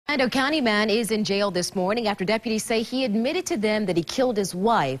Hernando County man is in jail this morning after deputies say he admitted to them that he killed his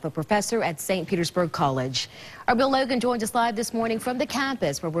wife, a professor at St. Petersburg College. Our Bill Logan joins us live this morning from the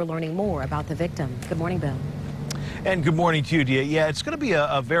campus where we're learning more about the victim. Good morning, Bill. And good morning to you, Dia. Yeah, it's going to be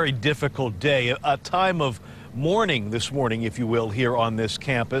a very difficult day, a time of mourning this morning, if you will, here on this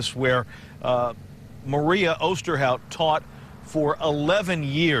campus where Maria Osterhoudt taught for 11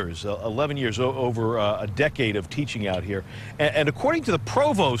 years, over a decade of teaching out here. And according to the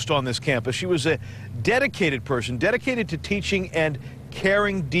provost on this campus, she was a dedicated person, dedicated to teaching and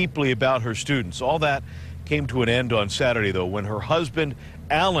caring deeply about her students. All that came to an end on Saturday, though, when her husband,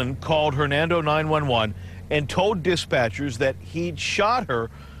 Alan, called Hernando 911 and told dispatchers that he'd shot her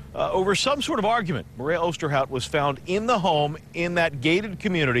over some sort of argument. Maria Osterhoudt was found in the home in that gated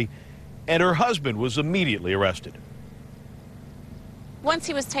community, and her husband was immediately arrested. Once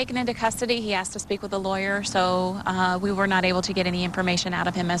he was taken into custody, he asked to speak with a lawyer, so we were not able to get any information out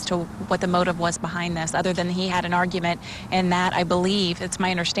of him as to what the motive was behind this, other than he had an argument, and that, I believe, it's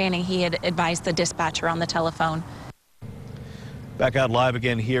my understanding, he had advised the dispatcher on the telephone. Back out live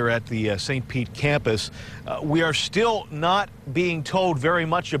again here at the St. Pete campus. We are still not being told very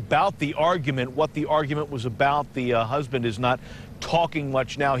much about the argument, what the argument was about. The husband is not talking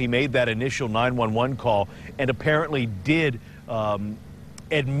much now. He made that initial 911 call and apparently did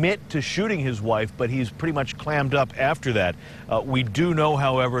admit to shooting his wife, but he's pretty much clammed up after that. We do know,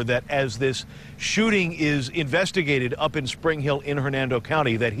 however, that as this shooting is investigated up in Spring Hill in Hernando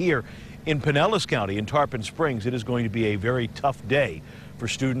County, that here in Pinellas County, in Tarpon Springs, it is going to be a very tough day for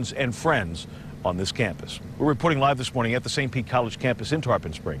students and friends on this campus. We're reporting live this morning at the St. Pete College campus in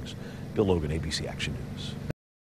Tarpon Springs. Bill Logan, ABC Action News.